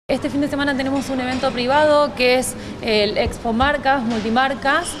Este fin de semana tenemos un evento privado que es el Expo Marcas,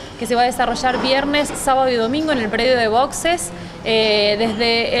 Multimarcas, que se va a desarrollar viernes, sábado y domingo en el predio de boxes,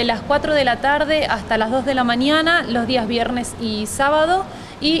 desde las 4 de la tarde hasta las 2 de la mañana, los días viernes y sábado.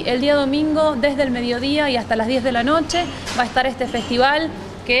 Y el día domingo, desde el mediodía y hasta las 10 de la noche, va a estar este festival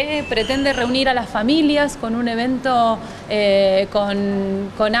que pretende reunir a las familias con un evento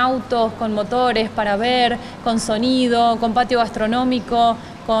con autos, con motores para ver, con sonido, con patio gastronómico,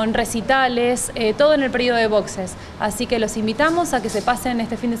 con recitales, todo en el predio de boxes. Así que los invitamos a que se pasen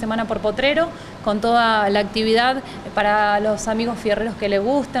este fin de semana por Potrero con toda la actividad para los amigos fierreros que les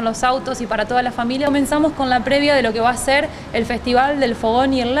gusten los autos y para toda la familia. Comenzamos con la previa de lo que va a ser el Festival del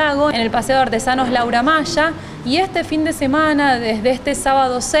Fogón y el Lago en el Paseo de Artesanos Laura Maya, y este fin de semana, desde este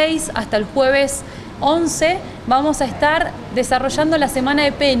sábado 6 hasta el jueves 11, vamos a estar desarrollando la Semana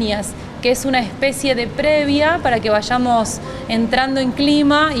de Peñas, que es una especie de previa para que vayamos entrando en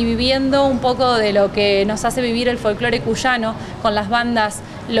clima y viviendo un poco de lo que nos hace vivir el folclore cuyano con las bandas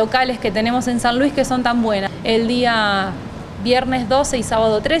locales que tenemos en San Luis, que son tan buenas. El día viernes 12 y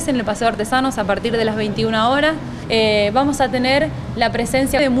sábado 13 en el Paseo de Artesanos a partir de las 21 horas vamos a tener la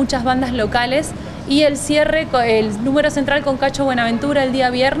presencia de muchas bandas locales y el cierre, el número central con Cacho Buenaventura el día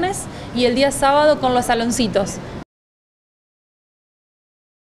viernes y el día sábado con los Saloncitos.